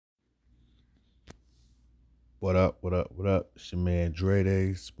What up, what up, what up? It's your man Dre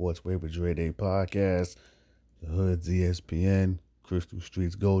Day, Sports Way with Dre Day Podcast, the Hood's ESPN, Crystal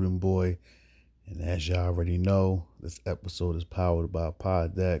Street's Golden Boy. And as y'all already know, this episode is powered by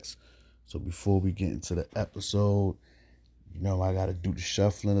Poddex. So before we get into the episode, I got to do the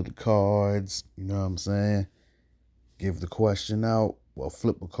shuffling of the cards. You know what I'm saying? Give the question out. Well,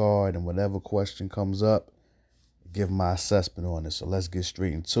 flip a card, and whatever question comes up, give my assessment on it. So let's get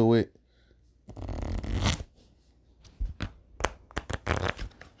straight into it.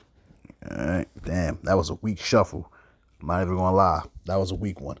 All right, damn, that was a weak shuffle. I'm not even gonna lie, that was a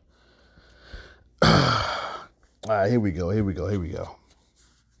weak one. All right, here we go.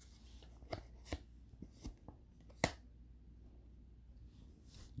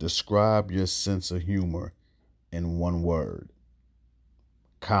 Describe your sense of humor in one word.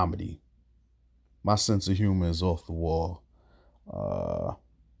 Comedy. My sense of humor is off the wall.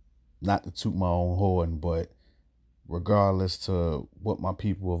 Not to toot my own horn, but regardless to what my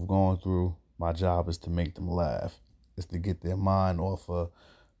people have gone through, my job is to make them laugh. It's to get their mind off of,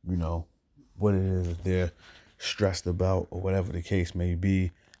 what it is that they're stressed about or whatever the case may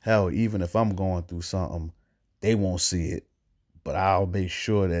be. Hell, even if I'm going through something, they won't see it, but I'll make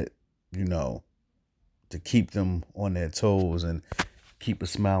sure that, to keep them on their toes and keep a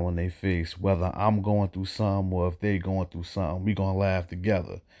smile on their face, whether I'm going through something or if they're going through something, we gonna laugh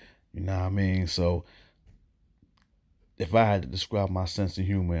together. You know what I mean? So if I had to describe my sense of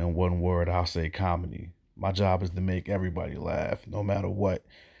humor in one word, I'll say comedy. My job is to make everybody laugh, no matter what.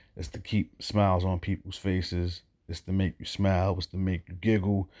 It's to keep smiles on people's faces. It's to make you smile. It's to make you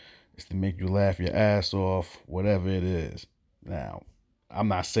giggle. It's to make you laugh your ass off, whatever it is. Now, I'm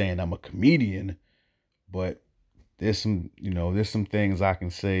not saying I'm a comedian, but there's some things I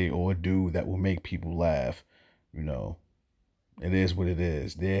can say or do that will make people laugh. It is what it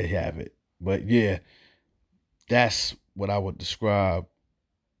is. There you have it. But yeah, that's what I would describe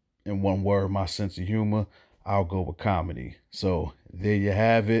in one word, my sense of humor. I'll go with comedy. So there you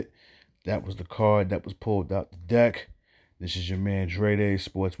have it. That was the card that was pulled out the deck. This is your man Dre Day,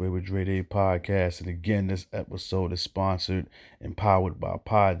 Sportsway with Dre Day Podcast. And again, this episode is sponsored and powered by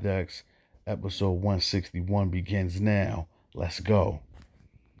Poddex. Episode 161 begins now. Let's go.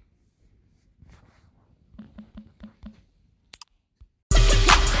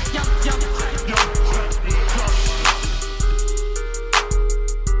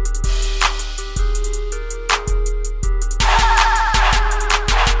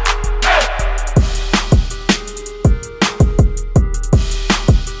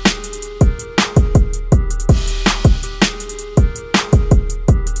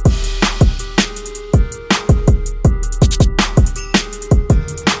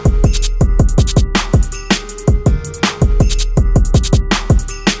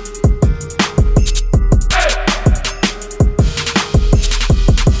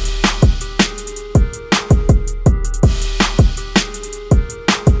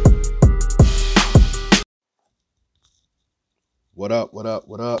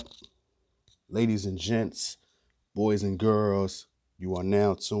 What up? Ladies and gents, boys and girls, you are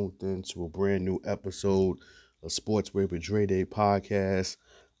now tuned in to a brand new episode of Sportsway with Dre Day Podcast.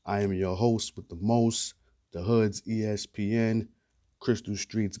 I am your host with the most, the Hood's ESPN, Crystal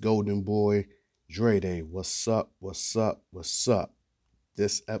Street's Golden Boy, Dre Day. What's up?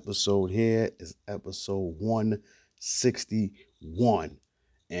 This episode here is episode 161.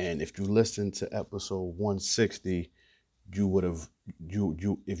 And if you listen to episode 160, you would have,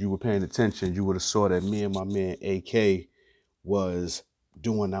 if you were paying attention, you would have saw that me and my man AK was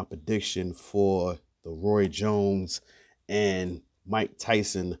doing our prediction for the Roy Jones and Mike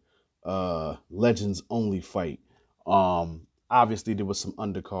Tyson Legends Only fight. Obviously there was some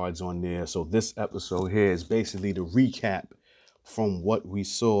undercards on there, so this episode here is basically the recap from what we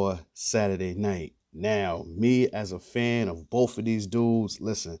saw Saturday night. Now, me as a fan of both of these dudes,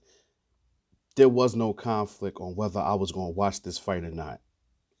 listen, there was no conflict on whether I was going to watch this fight or not.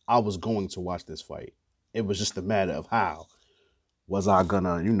 I was going to watch this fight. It was just a matter of how. Was I going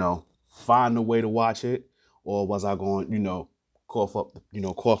to, find a way to watch it? Or was I going, cough up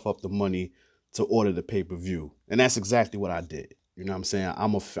the money to order the pay-per-view? And that's exactly what I did. You know what I'm saying?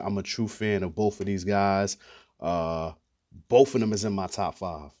 I'm a true fan of both of these guys. Both of them is in my top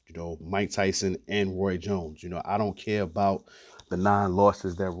 5, Mike Tyson and Roy Jones. I don't care about the 9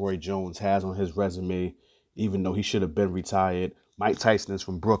 losses that Roy Jones has on his resume, even though he should have been retired. Mike Tyson is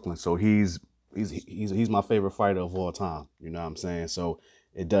from Brooklyn, so he's my favorite fighter of all time. You know what I'm saying? So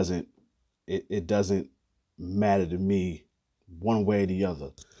it doesn't matter to me one way or the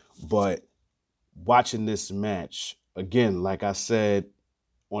other. But watching this match, again, like I said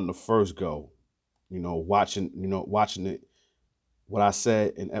on the first go, watching it, what I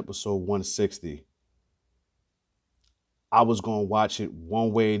said in episode 160, I was going to watch it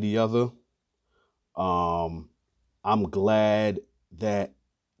one way or the other. Um, I'm glad that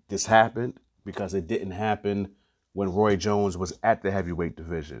this happened because it didn't happen when Roy Jones was at the heavyweight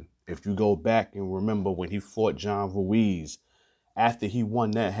division. If you go back and remember when he fought John Ruiz, after he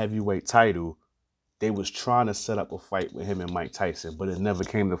won that heavyweight title, they was trying to set up a fight with him and Mike Tyson, but it never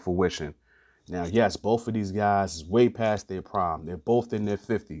came to fruition. Now, yes, both of these guys is way past their prime. They're both in their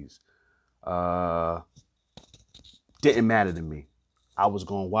 50s. Didn't matter to me. I was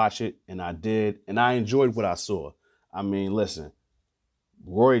going to watch it, and I did, and I enjoyed what I saw. I mean, listen,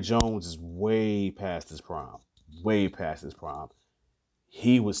 Roy Jones is way past his prime. Way past his prime.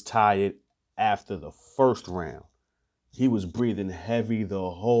 He was tired after the first round. He was breathing heavy the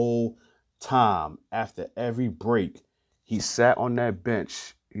whole time. After every break, he sat on that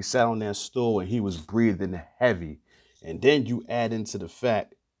bench. He sat on that stool and he was breathing heavy. And then you add into the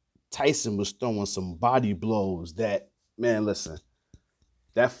fact Tyson was throwing some body blows that, man, listen,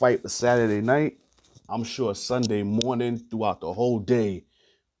 that fight was Saturday night. I'm sure Sunday morning throughout the whole day,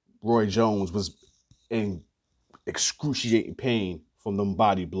 Roy Jones was in excruciating pain from them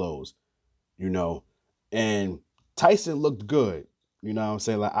body blows, and Tyson looked good. You know what I'm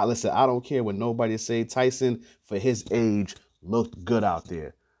saying? Like, listen, I don't care what nobody say. Tyson, for his age, looked good out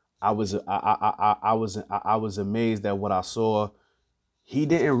there. I was amazed at what I saw. He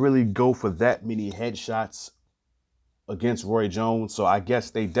didn't really go for that many headshots against Roy Jones, so I guess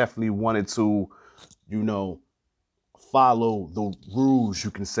they definitely wanted to, follow the rules,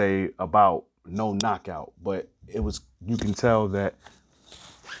 you can say, about no knockout. But you can tell that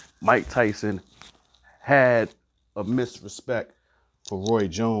Mike Tyson had a misrespect for Roy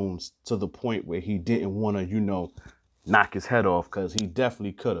Jones to the point where he didn't want to, knock his head off, because he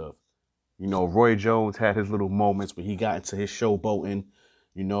definitely could have. Roy Jones had his little moments where he got into his showboating,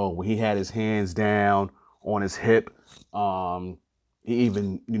 when he had his hands down on his hip. He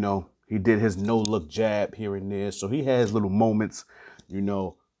even, he did his no-look jab here and there. So he had his little moments,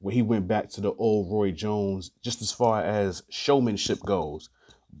 where he went back to the old Roy Jones, just as far as showmanship goes.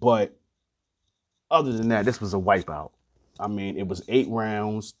 But other than that, this was a wipeout. I mean, it was 8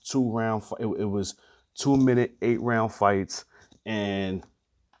 rounds, 2-round. It was 2-minute, 8-round fights. And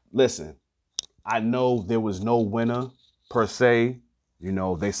listen, I know there was no winner per se.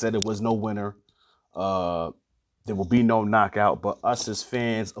 They said there was no winner. There will be no knockout. But us as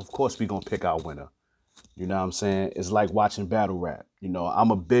fans, of course, we're going to pick our winner. You know what I'm saying? It's like watching battle rap.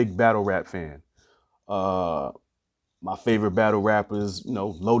 I'm a big battle rap fan. My favorite battle rappers,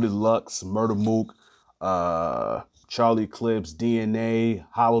 Loaded Lux, Murder Mook, Charlie Clips, DNA,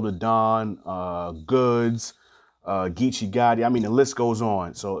 Hollow the Don, Goods, Geechee Gotti. I mean, the list goes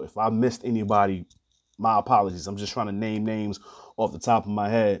on. So if I missed anybody, my apologies. I'm just trying to name names off the top of my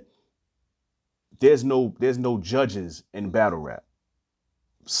head. There's no judges in battle rap.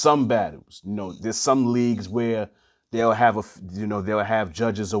 Some battles, there's some leagues where they'll have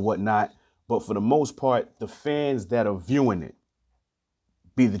judges or whatnot. But for the most part, the fans that are viewing it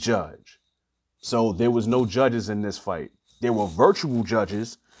be the judge. So there was no judges in this fight. There were virtual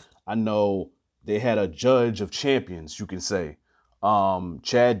judges. I know they had a judge of champions, you can say.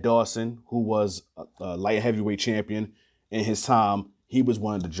 Chad Dawson, who was a light heavyweight champion in his time, he was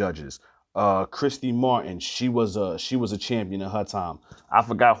one of the judges. Christy Martin, she was a champion in her time. I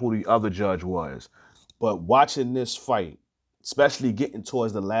forgot who the other judge was. But watching this fight, especially getting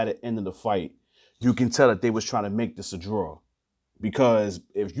towards the latter end of the fight, you can tell that they was trying to make this a draw. Because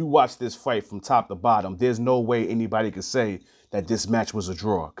if you watch this fight from top to bottom, there's no way anybody could say that this match was a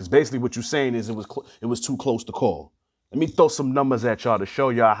draw. Because basically what you're saying is it was too close to call. Let me throw some numbers at y'all to show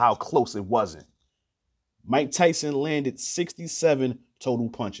y'all how close it wasn't. Mike Tyson landed 67 total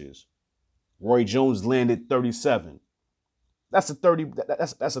punches. Roy Jones landed 37. That's a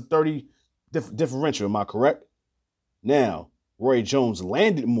 30 differential, am I correct? Now, Roy Jones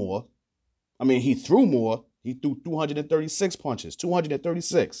landed more. I mean, he threw more. He threw 236 punches,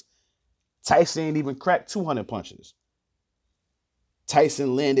 236. Tyson ain't even cracked 200 punches.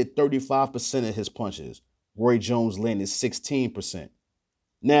 Tyson landed 35% of his punches. Roy Jones landed 16%.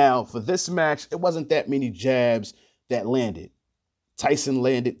 Now, for this match, it wasn't that many jabs that landed. Tyson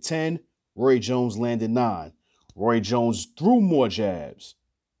landed 10. Roy Jones landed 9. Roy Jones threw more jabs.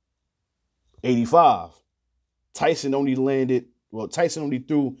 85. Tyson only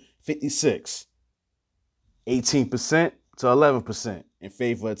threw 56. 18% to 11% in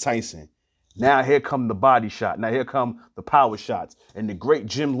favor of Tyson. Now here come the body shot. Now here come the power shots. And the great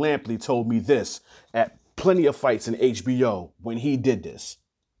Jim Lampley told me this at plenty of fights in HBO when he did this.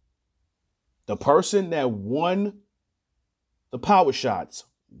 The person that won the power shots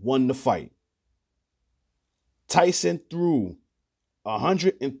won the fight. Tyson threw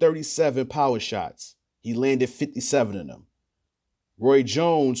 137 power shots. He landed 57 of them. Roy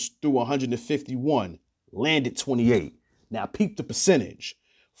Jones threw 151, landed 28. Now peep the percentage.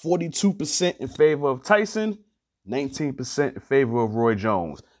 42% in favor of Tyson, 19% in favor of Roy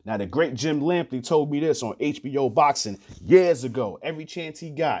Jones. Now the great Jim Lampley told me this on HBO Boxing years ago. Every chance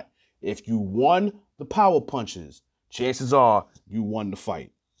he got, if you won the power punches, chances are you won the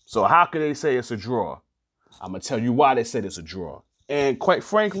fight. So how could they say it's a draw? I'm going to tell you why they said it's a draw. And quite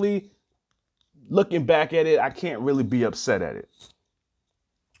frankly, looking back at it, I can't really be upset at it.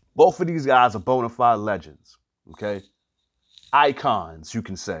 Both of these guys are bona fide legends, okay? Icons, you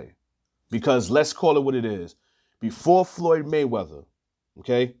can say. Because let's call it what it is. Before Floyd Mayweather,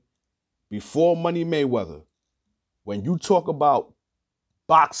 okay? Before Money Mayweather, when you talk about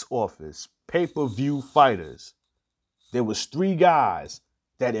box office, pay-per-view fighters, there was 3 guys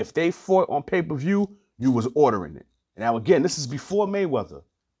that if they fought on pay-per-view, you was ordering it. Now, again, this is before Mayweather.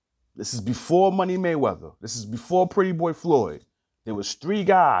 This is before Money Mayweather. This is before Pretty Boy Floyd. There was 3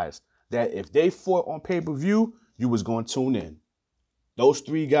 guys that if they fought on pay-per-view, you was going to tune in. Those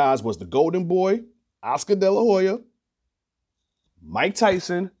 3 guys was the Golden Boy, Oscar De La Hoya, Mike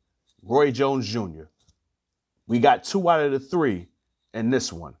Tyson, Roy Jones Jr. We got 2 out of the 3 in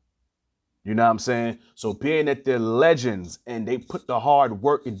this one. You know what I'm saying? So being that they're legends and they put the hard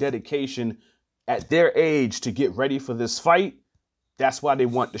work and dedication at their age to get ready for this fight, that's why they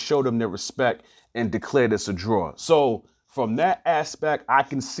want to show them their respect and declare this a draw. So from that aspect, I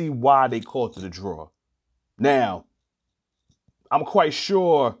can see why they called it a draw. Now, I'm quite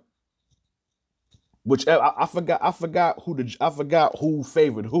sure whichever I forgot who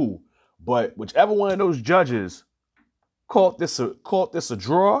favored who, but whichever one of those judges called this a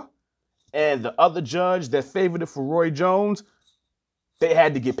draw, and the other judge that favored it for Roy Jones, they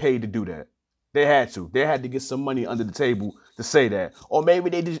had to get paid to do that. They had to. They had to get some money under the table to say that. Or maybe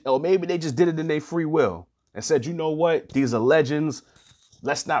they just did it in their free will and said, you know what? These are legends.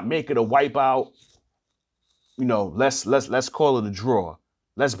 Let's not make it a wipeout. You know, let's call it a draw.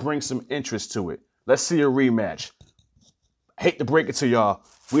 Let's bring some interest to it. Let's see a rematch. I hate to break it to y'all.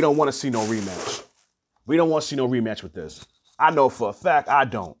 We don't want to see no rematch. We don't want to see no rematch with this. I know for a fact I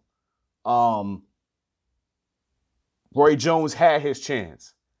don't. Roy Jones had his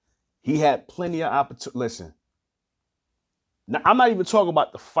chance. He had plenty of opportunity. Listen, now I'm not even talking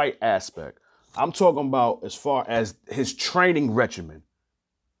about the fight aspect. I'm talking about as far as his training regimen.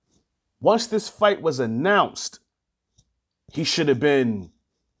 Once this fight was announced, he should have been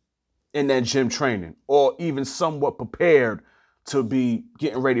in that gym training or even somewhat prepared to be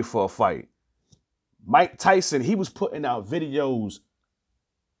getting ready for a fight. Mike Tyson, he was putting out videos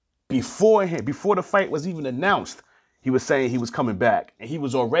beforehand, before the fight was even announced. He was saying he was coming back and he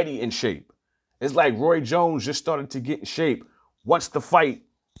was already in shape. It's like Roy Jones just started to get in shape once the fight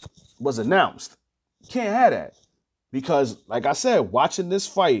was announced. Can't have that. Because, like I said, watching this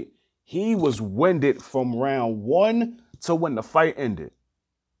fight, he was winded from round 1 to when the fight ended.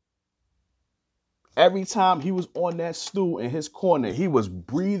 Every time he was on that stool in his corner, he was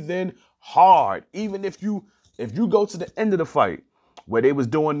breathing hard. Even if you go to the end of the fight, where they was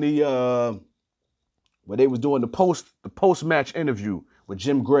doing the post-match interview with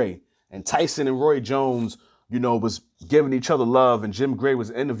Jim Gray, and Tyson and Roy Jones, you know, was giving each other love, and Jim Gray was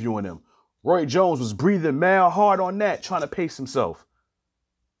interviewing him. Roy Jones was breathing mad hard on that, trying to pace himself.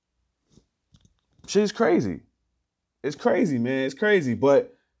 Shit's crazy. It's crazy, man. It's crazy.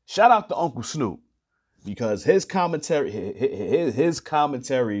 But shout out to Uncle Snoop, because his commentary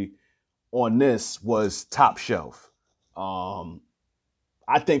on this was top shelf.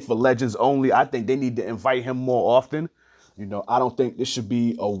 I think for Legends Only, I think they need to invite him more often. You know, I don't think this should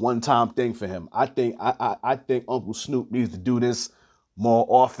be a one-time thing for him. I think Uncle Snoop needs to do this more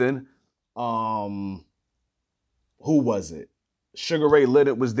often. Who was it? Sugar Ray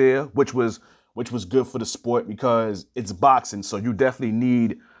Leonard was there, which was good for the sport because it's boxing. So you definitely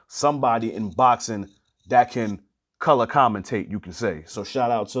need somebody in boxing that can color commentate, you can say. So shout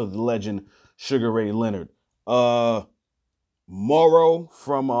out to the legend Sugar Ray Leonard. Morrow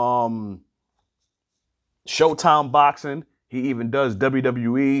from Showtime Boxing. He even does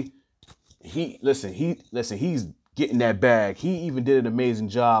WWE. He's getting that bag. He even did an amazing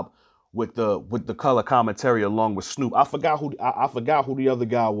job with the color commentary along with Snoop. I forgot who the other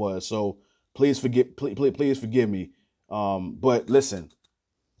guy was. So please forgive me. But listen,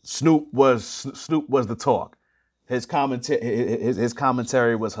 Snoop was the talk. His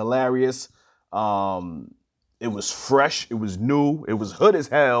commentary was hilarious. It was fresh. It was new. It was hood as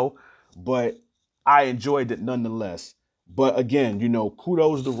hell. but I enjoyed it nonetheless. But again,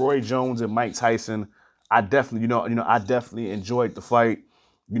 kudos to Roy Jones and Mike Tyson. I definitely, I definitely enjoyed the fight.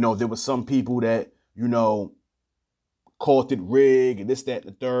 There were some people that, called it rigged and this, that,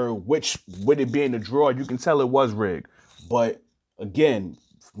 and the third, which with it being a draw, you can tell it was rigged. But again,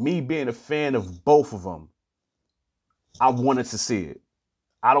 me being a fan of both of them, I wanted to see it.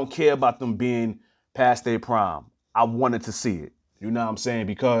 I don't care about them being past their prime. I wanted to see it. You know what I'm saying?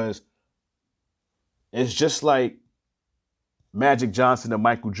 Because it's just like Magic Johnson and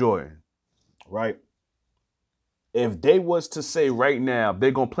Michael Jordan, right? If they was to say right now,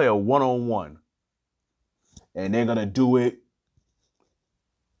 they're going to play a one-on-one and they're going to do it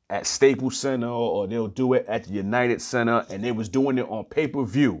at Staples Center or they'll do it at the United Center and they was doing it on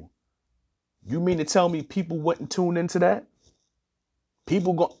pay-per-view, you mean to tell me people wouldn't tune into that?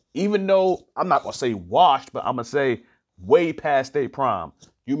 People go, even though I'm not going to say washed, but I'm going to say way past their prime.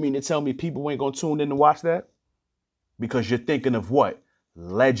 You mean to tell me people ain't going to tune in to watch that? Because you're thinking of what?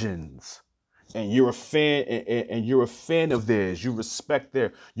 Legends. And you're a fan and you're a fan of theirs. You respect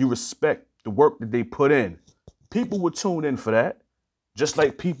the work that they put in. People would tune in for that. Just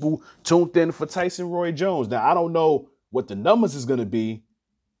like people tuned in for Tyson Roy Jones. Now, I don't know what the numbers is going to be.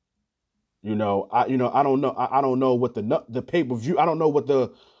 I don't know. I don't know what the pay-per-view. I don't know what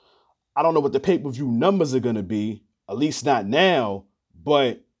the pay-per-view numbers are going to be. At least not now.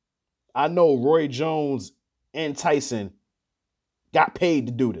 But I know Roy Jones and Tyson got paid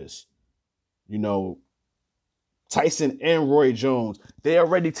to do this. Tyson and Roy Jones, they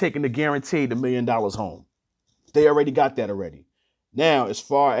already taken the guaranteed $1 million home. They already got that already. Now, as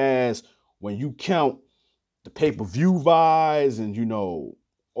far as when you count the pay-per-view buys and,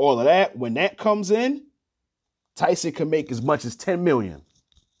 all of that, when that comes in, Tyson can make as much as $10 million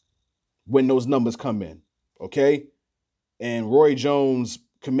when those numbers come in, okay? And Roy Jones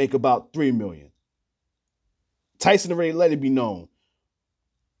can make about $3 million. Tyson already let it be known.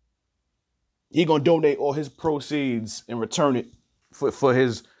 He gonna donate all his proceeds and return it for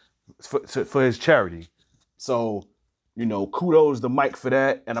his charity. So, kudos to Mike for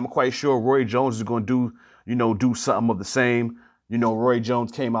that. And I'm quite sure Roy Jones is gonna do something of the same. Roy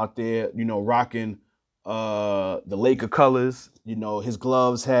Jones came out there, rocking the Laker colors. His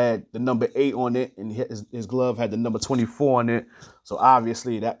gloves had the number 8 on it, and his glove had the number 24 on it. So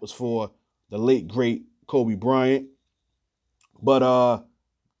obviously that was for the late great Kobe Bryant. But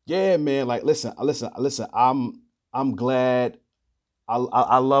yeah, man, like listen. I'm glad. I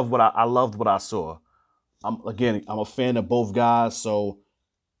loved what I saw. I'm a fan of both guys, so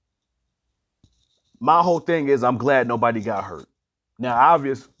my whole thing is I'm glad nobody got hurt. Now,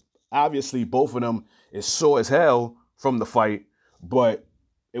 obviously, both of them is sore as hell from the fight, but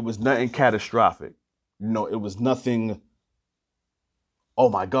it was nothing catastrophic. It was nothing, oh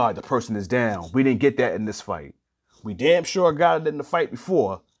my God, the person is down. We didn't get that in this fight. We damn sure got it in the fight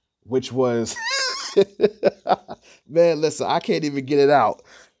before, which was, man, listen, I can't even get it out.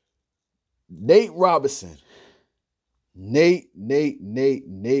 Nate Robinson. Nate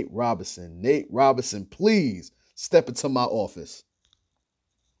Robinson, please step into my office.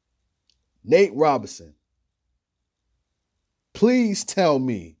 Nate Robinson, please tell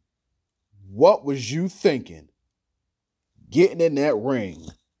me, what was you thinking getting in that ring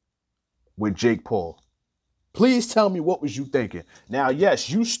with Jake Paul? Please tell me, what was you thinking? Now,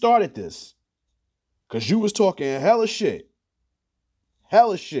 yes, you started this because you was talking hella shit.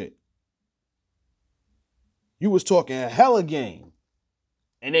 Hella shit. You was talking hella game.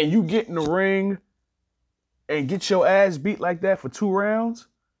 And then you get in the ring and get your ass beat like that for 2 rounds.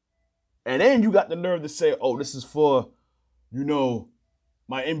 And then you got the nerve to say, oh, this is for,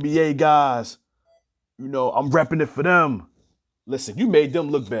 my NBA guys. I'm repping it for them. Listen, you made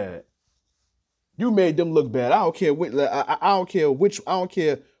them look bad. I don't care I don't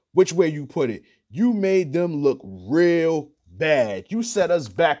care which way you put it. You made them look real bad. You set us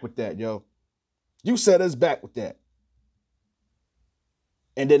back with that, yo. You set us back with that.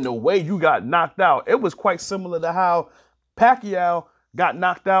 And then the way you got knocked out, it was quite similar to how Pacquiao got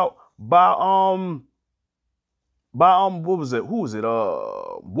knocked out by what was it? Who was it?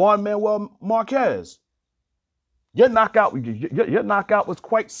 Juan Manuel Marquez. Your knockout was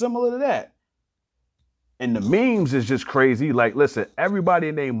quite similar to that. And the memes is just crazy. Like, listen, everybody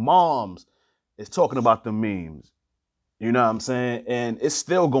and their moms is talking about the memes. You know what I'm saying? And it's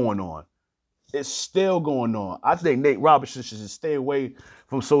still going on. I think Nate Robinson should stay away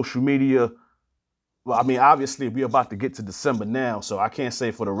from social media. Well, I mean, obviously, we're about to get to December now, so I can't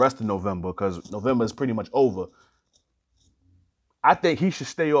say for the rest of November because November is pretty much over. I think he should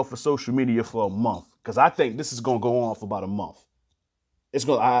stay off of social media for a month because I think this is going to go on for about a month. it's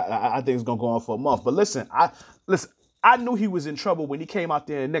gonna. I think it's gonna go on for a month. But listen. I knew he was in trouble when he came out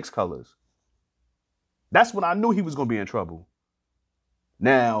there in Knicks colors. That's when I knew he was gonna be in trouble.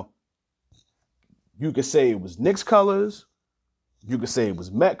 Now, you could say it was Knicks colors. You could say it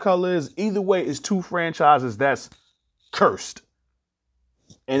was Met colors. Either way, it's two franchises that's cursed.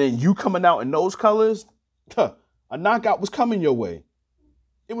 And then you coming out in those colors, a knockout was coming your way.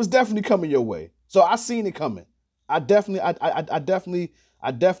 It was definitely coming your way. So I seen it coming. I definitely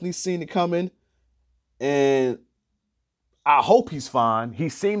seen it coming. And I hope he's fine. He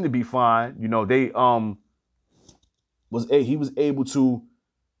seemed to be fine. You know, he was able to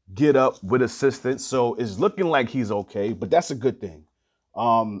get up with assistance. So it's looking like he's okay, but that's a good thing.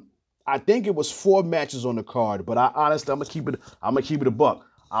 I think it was 4 matches on the card, but I'm gonna keep it a buck.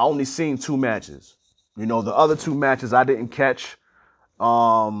 I only seen 2 matches. You know, the other 2 matches I didn't catch.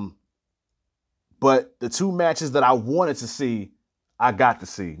 But the 2 matches that I wanted to see, I got to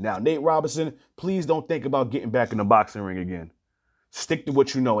see. Now, Nate Robinson, please don't think about getting back in the boxing ring again. Stick to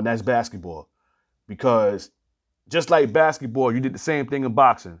what you know, and that's basketball. Because just like basketball, you did the same thing in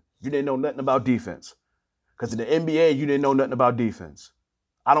boxing. You didn't know nothing about defense. Because in the NBA, you didn't know nothing about defense.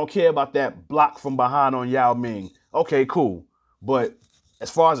 I don't care about that block from behind on Yao Ming. Okay, cool. But as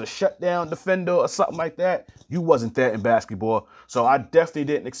far as a shutdown defender or something like that, you wasn't that in basketball. So I definitely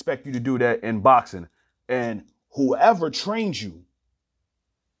didn't expect you to do that in boxing. And whoever trained you,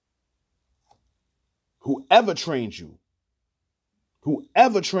 you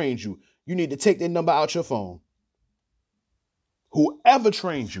need to take their number out your phone. Whoever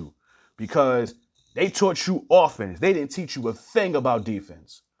trained you, because they taught you offense. They didn't teach you a thing about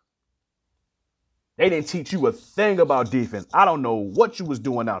defense. I don't know what you was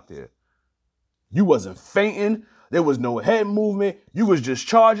doing out there. You wasn't fainting. There was no head movement. You was just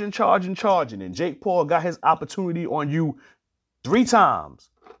charging. And Jake Paul got his opportunity on you 3 times.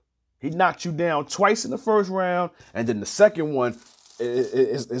 He knocked you down twice in the first round. And then the second one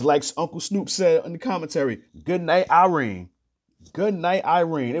is like Uncle Snoop said in the commentary, good night, Irene. Good night,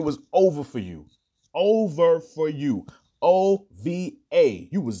 Irene. It was over for you. OVA.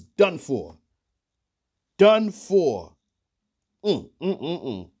 You was done for. That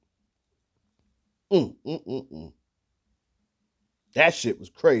shit was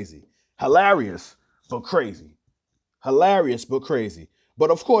crazy. Hilarious, but crazy. But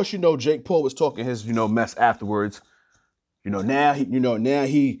of course, you know, Jake Paul was talking his, mess afterwards. Now he,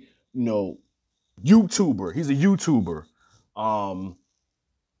 YouTuber. He's a YouTuber.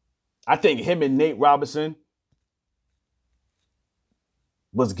 I think him and Nate Robinson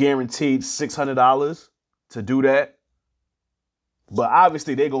was guaranteed $600 to do that. But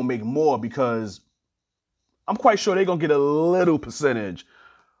obviously they're going to make more because I'm quite sure they're going to get a little percentage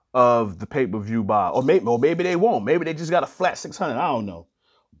of the pay-per-view buy. Or maybe they won't. Maybe they just got a flat 600. I don't know.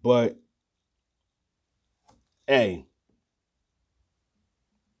 But, hey,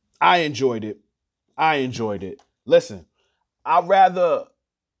 I enjoyed it. Listen, I'd rather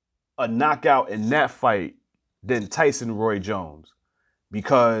a knockout in that fight than Tyson Roy Jones.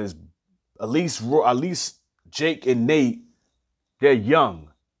 Because at least Jake and Nate, they're young.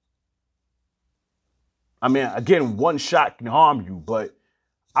 I mean, again, one shot can harm you, but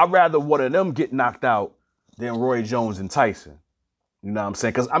I'd rather one of them get knocked out than Roy Jones and Tyson. You know what I'm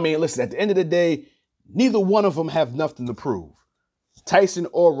saying? Because, I mean, listen, at the end of the day, neither one of them have nothing to prove. Tyson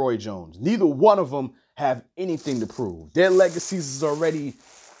or Roy Jones. Neither one of them have anything to prove. Their legacies is already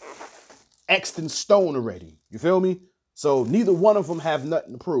X'd in stone already. You feel me? So neither one of them have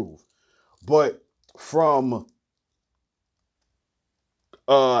nothing to prove. But from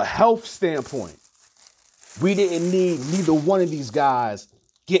a health standpoint, we didn't need neither one of these guys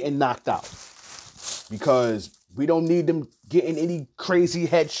getting knocked out because we don't need them getting any crazy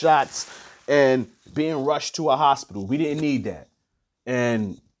headshots and being rushed to a hospital. We didn't need that.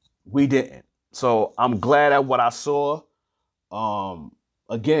 And we didn't. So I'm glad at what I saw.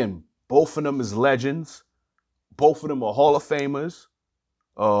 Again, both of them is legends. Both of them are Hall of Famers.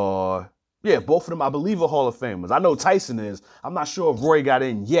 Both of them, I believe, are Hall of Famers. I know Tyson is. I'm not sure if Roy got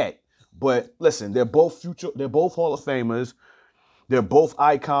in yet. But listen, they're both Hall of Famers. They're both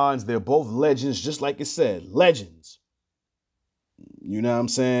icons. They're both legends, just like it said. Legends. You know what I'm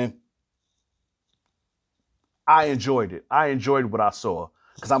saying? I enjoyed it. I enjoyed what I saw.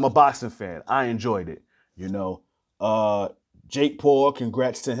 Because I'm a boxing fan. I enjoyed it. Jake Paul,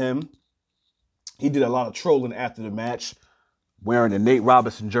 congrats to him. He did a lot of trolling after the match, wearing a Nate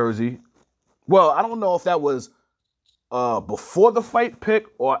Robinson jersey. Well, I don't know if that was before the fight pick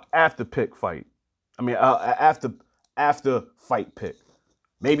or after pick fight. I mean, after fight pick.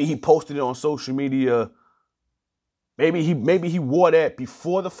 Maybe he posted it on social media Maybe he wore that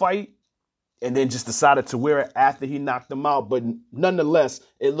before the fight and then just decided to wear it after he knocked him out. But nonetheless,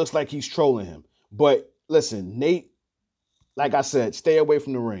 it looks like he's trolling him. But listen, Nate, like I said, stay away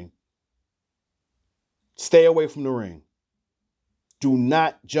from the ring. Stay away from the ring. Do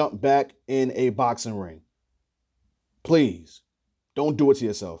not jump back in a boxing ring. Please, don't do it to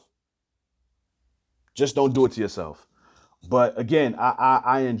yourself. Just don't do it to yourself. But again,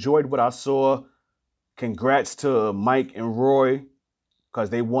 I enjoyed what I saw. Congrats to Mike and Roy because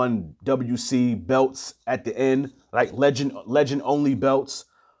they won WC belts at the end, like legend only belts,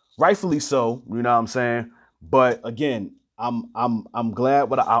 rightfully so. You know what I'm saying? But again, I'm glad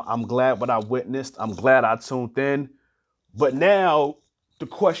what I witnessed. I'm glad I tuned in. But now the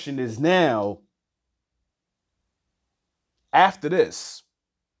question is now, after this,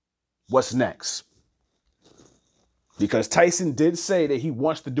 what's next? Because Tyson did say that he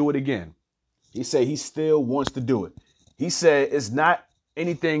wants to do it again. He said he still wants to do it. He said it's not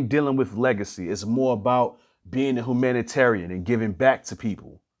anything dealing with legacy. It's more about being a humanitarian and giving back to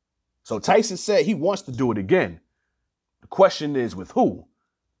people. So Tyson said he wants to do it again. The question is with who?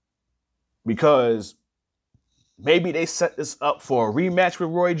 Because maybe they set this up for a rematch with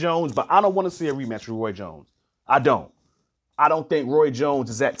Roy Jones, but I don't want to see a rematch with Roy Jones. I don't think Roy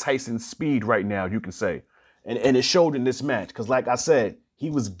Jones is at Tyson's speed right now, you can say. And it showed in this match. Because like I said, he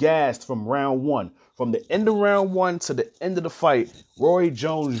was gassed from round one. From the end of round one to the end of the fight, Roy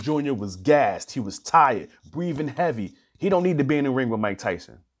Jones Jr. was gassed. He was tired, breathing heavy. He don't need to be in the ring with Mike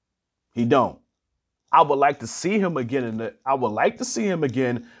Tyson. He don't. I would like to see him again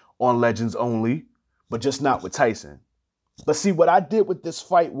on Legends Only, but just not with Tyson. But see, what I did with this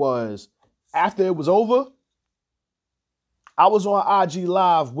fight was, after it was over, I was on IG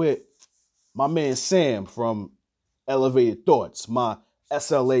Live with my man Sam from Elevated Thoughts, my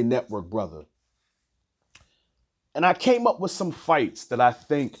SLA Network brother. And I came up with some fights that I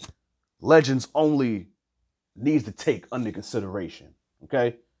think Legends Only needs to take under consideration,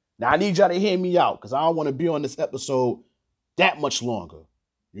 okay? Now, I need y'all to hear me out because I don't want to be on this episode that much longer.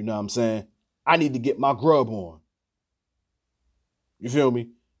 You know what I'm saying? I need to get my grub on. You feel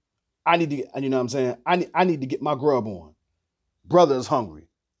me? I need to get, you know what I'm saying? I need to get my grub on. Brother is hungry.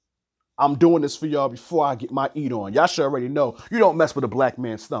 I'm doing this for y'all before I get my eat on. Y'all should already know you don't mess with a black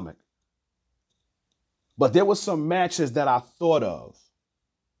man's stomach. But there were some matches that I thought of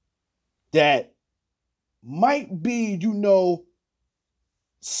that might be, you know,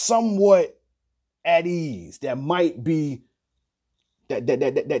 somewhat at ease. That might be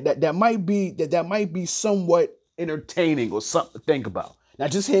that might be somewhat entertaining or something to think about. Now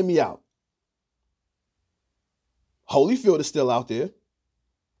just hear me out. Holyfield is still out there.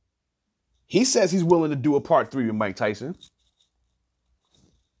 He says he's willing to do a part 3 with Mike Tyson.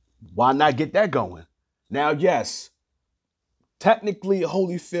 Why not get that going? Now, yes, technically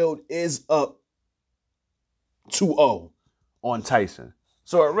Holyfield is up 2-0 on Tyson.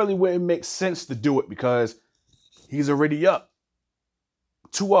 So it really wouldn't make sense to do it because he's already up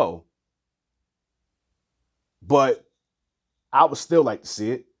 2-0. But I would still like to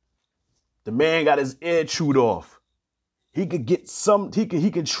see it. The man got his ear chewed off. He could get some. He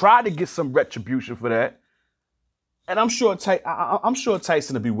can try to get some retribution for that, and I'm sure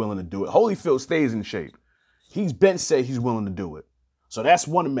Tyson will be willing to do it. Holyfield stays in shape. He's been said he's willing to do it. So that's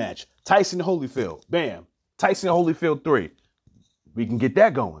one match. Tyson Holyfield, bam. Tyson Holyfield 3. We can get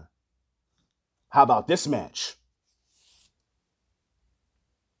that going. How about this match?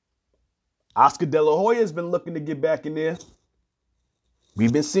 Oscar De La Hoya has been looking to get back in there.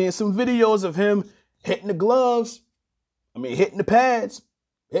 We've been seeing some videos of him hitting the gloves. Hitting the pads,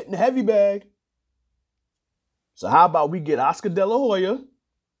 hitting the heavy bag. So how about we get Oscar De La Hoya?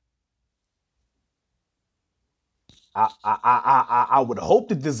 I would hope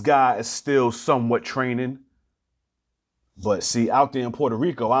that this guy is still somewhat training. But see, out there in Puerto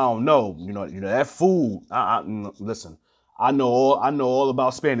Rico, I don't know. You know that food. Listen, I know all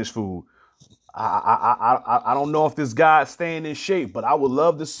about Spanish food. I don't know if this guy is staying in shape, but I would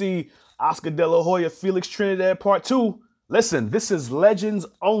love to see Oscar De La Hoya, Felix Trinidad Part 2. Listen, this is Legends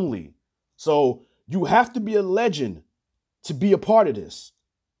Only. So you have to be a legend to be a part of this.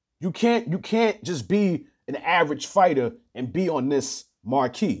 You can't just be an average fighter and be on this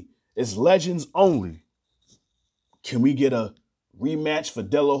marquee. It's Legends Only. Can we get a rematch for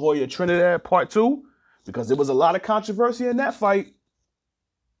De La Hoya Trinidad Part 2? Because there was a lot of controversy in that fight.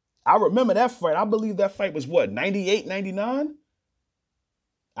 I remember that fight. I believe that fight was what, 98, 99?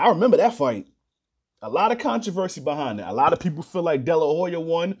 I remember that fight. A lot of controversy behind it. A lot of people feel like De La Hoya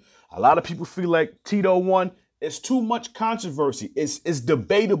won. A lot of people feel like Tito won. It's too much controversy. It's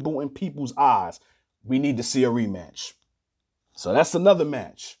debatable in people's eyes. we need to see a rematch. So that's another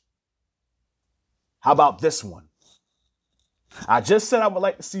match. How about this one? I just said I would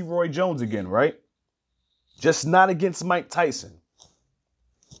like to see Roy Jones again, right? Just not against Mike Tyson.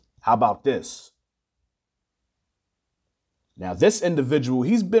 How about this? Now, this individual,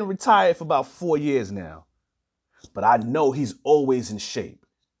 he's been retired for about 4 years now, but I know he's always in shape.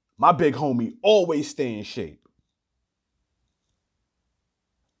 My big homie always stay in shape.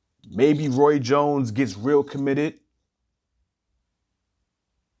 Maybe Roy Jones gets real committed,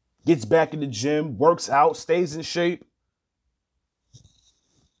 gets back in the gym, works out, stays in shape.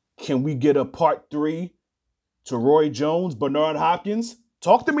 Can we get a part 3 to Roy Jones, Bernard Hopkins?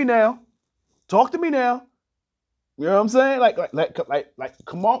 Talk to me now. Talk to me now. You know what I'm saying? Like,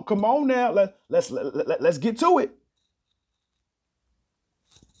 come on now. Let's get to it.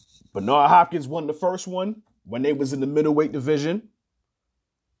 Bernard Hopkins won the first one when they was in the middleweight division.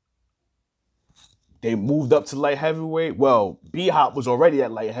 They moved up to light heavyweight. Well, B-Hop was already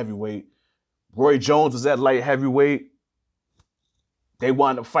at light heavyweight. Roy Jones was at light heavyweight. They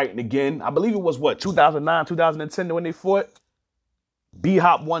wound up fighting again. I believe it was 2009, 2010 when they fought.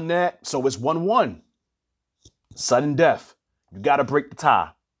 B-Hop won that, so it's 1-1. Sudden death. You got to break the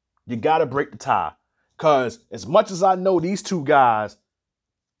tie. You got to break the tie. Because as much as I know these two guys,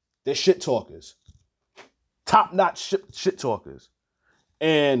 they're shit talkers. Top-notch shit talkers.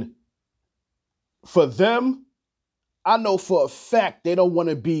 And for them, I know for a fact they don't want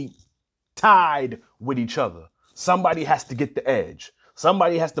to be tied with each other. Somebody has to get the edge.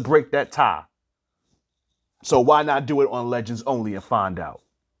 Somebody has to break that tie. So why not do it on Legends Only and find out?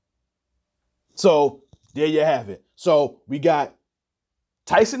 So there you have it. So we got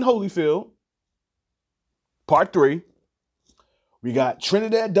Tyson Holyfield, part 3. We got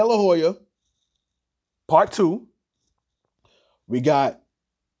Trinidad De La Hoya, part 2. We got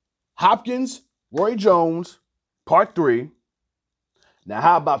Hopkins, Roy Jones, part 3. Now,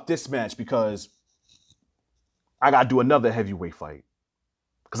 how about this match? Because I got to do another heavyweight fight.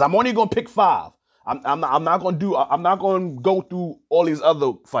 Because I'm only going to pick 5. I'm not going to go through all these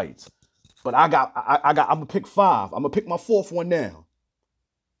other fights. But I'm going to pick 5. I'm going to pick my 4th one now.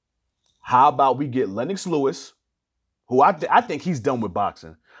 How about we get Lennox Lewis, who I think he's done with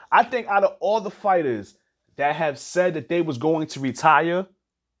boxing. I think out of all the fighters that have said that they was going to retire,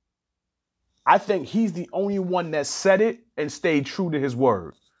 I think he's the only one that said it and stayed true to his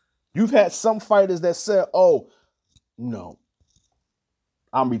word. You've had some fighters that said, oh, no,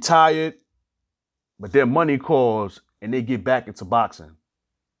 I'm retired, but their money calls and they get back into boxing.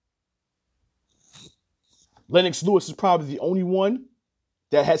 Lennox Lewis is probably the only one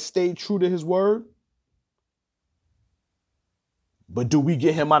that has stayed true to his word. But do we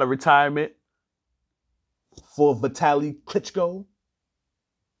get him out of retirement for Vitaly Klitschko?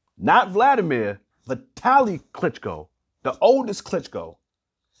 Not Vladimir, Vitaly Klitschko, the oldest Klitschko.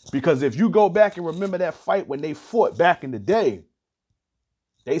 Because if you go back and remember that fight when they fought back in the day,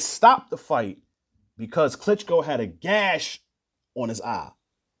 they stopped the fight because Klitschko had a gash on his eye.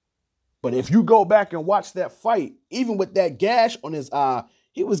 But if you go back and watch that fight, even with that gash on his eye,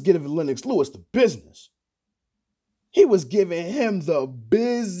 he was giving Lennox Lewis the business. He was giving him the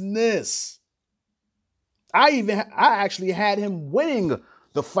business. I actually had him winning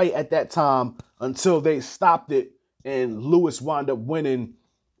the fight at that time until they stopped it and Lewis wound up winning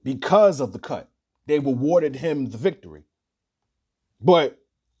because of the cut. They rewarded him the victory. But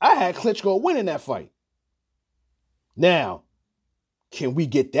I had Klitschko winning that fight. Now, can we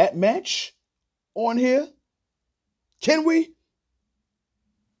get that match on here? Can we?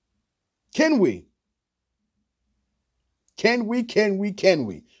 Can we? Can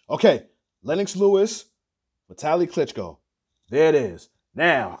we? Okay, Lennox Lewis, Vitaly Klitschko. There it is.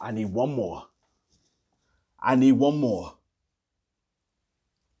 Now, I need one more.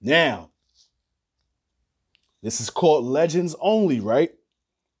 Now, this is called Legends Only, right?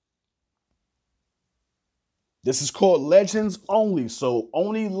 This is called Legends Only, so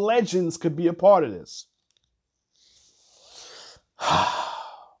only legends could be a part of this.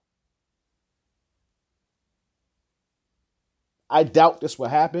 I doubt this will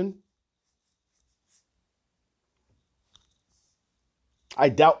happen.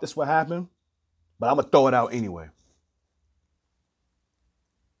 But I'm going to throw it out anyway.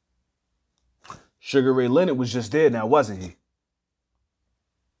 Sugar Ray Leonard was just there now, wasn't he?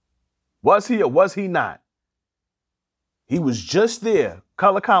 Was he or was he not? He was just there,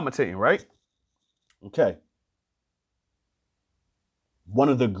 color commentating, right? Okay. One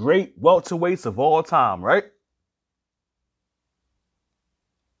of the great welterweights of all time, right?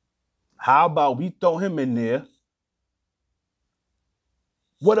 How about we throw him in there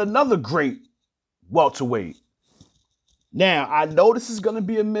with another great welterweight. Now, I know this is going to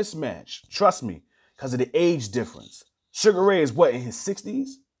be a mismatch. Trust me, because of the age difference. Sugar Ray is what, in his 60s?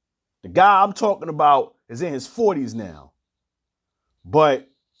 The guy I'm talking about is in his 40s now. But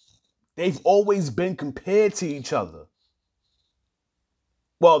they've always been compared to each other.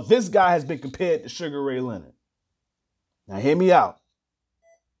 Well, this guy has been compared to Sugar Ray Leonard. Now, hear me out.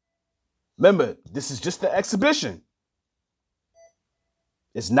 Remember, this is just the exhibition.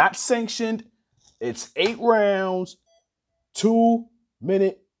 It's not sanctioned. It's 8 rounds,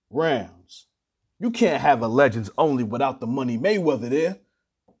 2-minute rounds. You can't have a Legends only without the Money Mayweather there.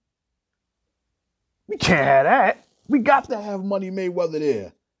 We can't have that. We got to have Money Mayweather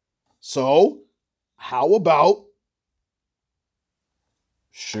there. So, how about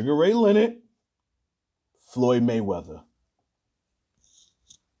Sugar Ray Leonard, Floyd Mayweather?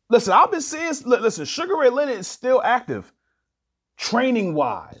 Listen, I've been seeing, listen, Sugar Ray Leonard is still active.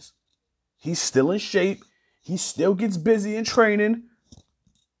 Training-wise, he's still in shape. He still gets busy in training.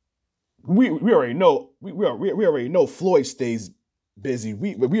 We already know. We already know Floyd stays busy.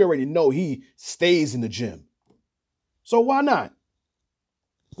 We already know he stays in the gym. So why not?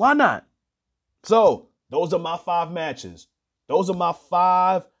 Why not? So those are my 5 matches. Those are my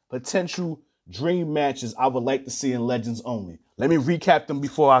 5 potential dream matches I would like to see in Legends only. Let me recap them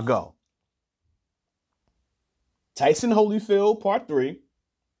before I go. Tyson Holyfield, Part 3.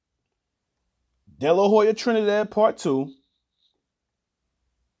 De La Hoya Trinidad, Part 2.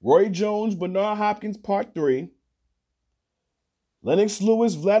 Roy Jones, Bernard Hopkins, Part 3. Lennox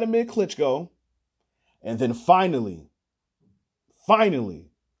Lewis, Vladimir Klitschko. And then finally,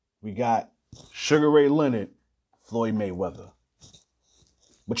 we got Sugar Ray Leonard, Floyd Mayweather.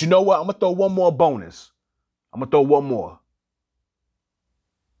 But you know what? I'm going to throw one more bonus. I'm going to throw one more.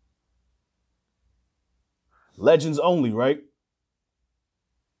 Legends only, right?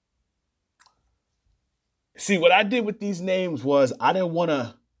 See, what I did with these names was I didn't want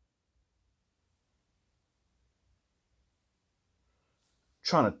to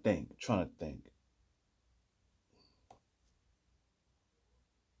trying to think.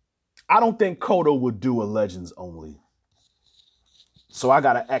 I don't think Cotto would do a Legends only. So I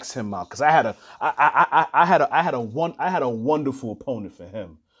gotta X him out because I had a wonderful opponent for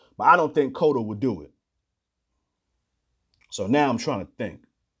him, but I don't think Cotto would do it. So now I'm trying to think.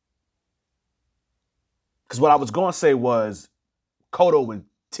 Because what I was going to say was Cotto and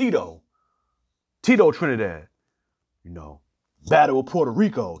Tito Trinidad, Battle of Puerto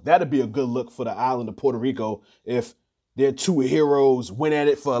Rico. That'd be a good look for the island of Puerto Rico if their 2 heroes went at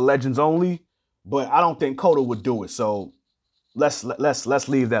it for a Legends only. But I don't think Cotto would do it. So let's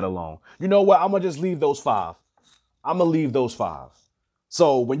leave that alone. You know what? I'm gonna just leave those 5.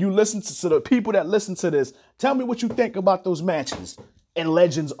 So when you listen to the people that listen to this, tell me what you think about those matches in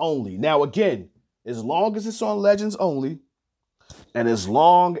Legends only. Now, again, as long as it's on Legends only, and as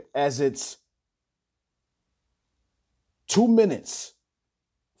long as it's 2 minutes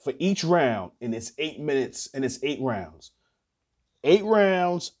for each round, and it's 8 minutes, and it's 8 rounds. 8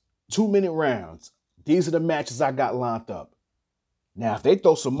 rounds, 2-minute rounds. These are the matches I got lined up. Now, if they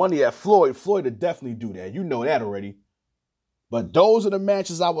throw some money at Floyd would definitely do that. You know that already. But those are the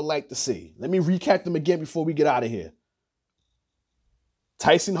matches I would like to see. Let me recap them again before we get out of here.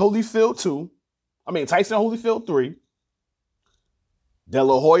 Tyson Holyfield 3. De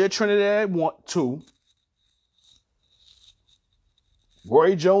La Hoya Trinidad 2.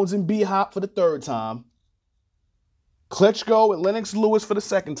 Roy Jones and B-Hop for the 3rd time. Klitschko and Lennox Lewis for the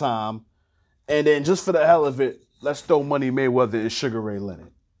 2nd time. And then just for the hell of it, let's throw Money Mayweather and Sugar Ray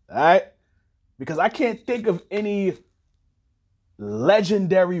Leonard. All right? Because I can't think of any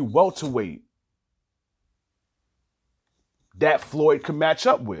legendary welterweight that Floyd could match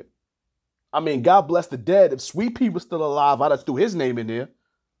up with. I mean, God bless the dead. If Sweet Pea was still alive, I'd have threw his name in there.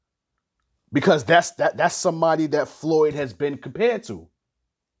 Because that's somebody that Floyd has been compared to.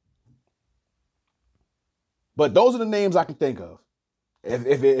 But those are the names I can think of.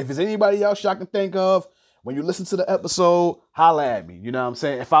 If there's anybody else y'all can think of, when you listen to the episode, holla at me. You know what I'm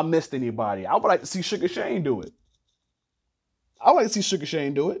saying? If I missed anybody, I would like to see Sugar Shane do it. I would like to see Sugar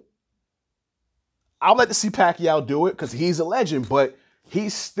Shane do it. I would like to see Pacquiao do it because he's a legend, but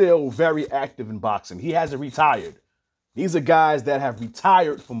he's still very active in boxing. He hasn't retired. These are guys that have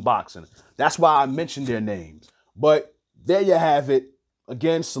retired from boxing. That's why I mentioned their names. But there you have it.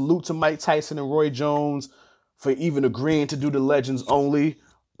 Again, salute to Mike Tyson and Roy Jones for even agreeing to do the Legends only.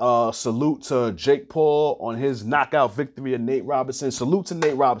 Salute to Jake Paul on his knockout victory of Nate Robinson. Salute to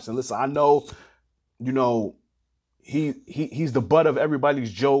Nate Robinson. Listen, I know, he's the butt of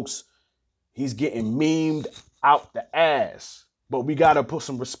everybody's jokes. He's getting memed out the ass. But we got to put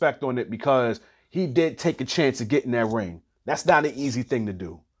some respect on it because he did take a chance to get in that ring. That's not an easy thing to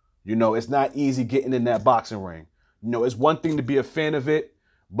do. You know, it's not easy getting in that boxing ring. You know, it's one thing to be a fan of it,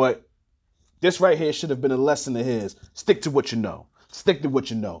 but this right here should have been a lesson of his. Stick to what you know. Stick to what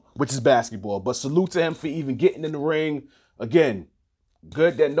you know, which is basketball. But salute to him for even getting in the ring. Again,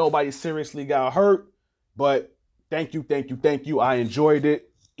 good that nobody seriously got hurt, but thank you, thank you, thank you. I enjoyed it.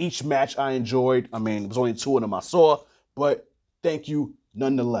 Each match I enjoyed. I mean, it was only 2 of them I saw, but thank you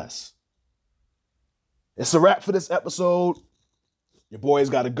nonetheless. It's a wrap for this episode. Your boy's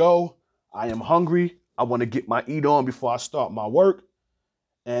got to go. I am hungry. I want to get my eat on before I start my work.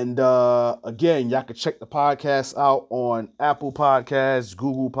 And again, y'all can check the podcast out on Apple Podcasts,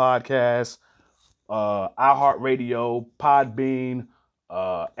 Google Podcasts, iHeartRadio, Podbean,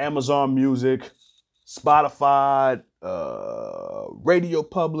 Amazon Music, Spotify, Radio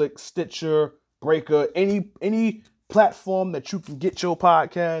Public, Stitcher, Breaker, any platform that you can get your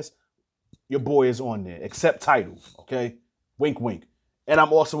podcast, your boy is on there, except Tidal, okay? Wink, wink. And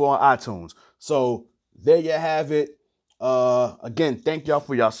I'm also on iTunes. So there you have it. Again, thank y'all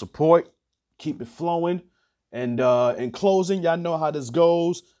for y'all support. Keep it flowing. And in closing, y'all know how this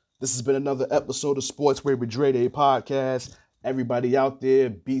goes. This has been another episode of Sportsway with Dre Day podcast. Everybody out there,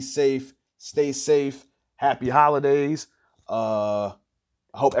 be safe, stay safe. Happy holidays. I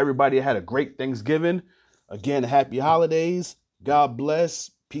hope everybody had a great Thanksgiving. Again, happy holidays. God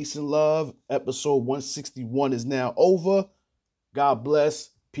bless. Peace and love. Episode 161 is now over. God bless.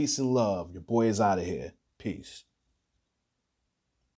 Peace and love. Your boy is out of here. Peace.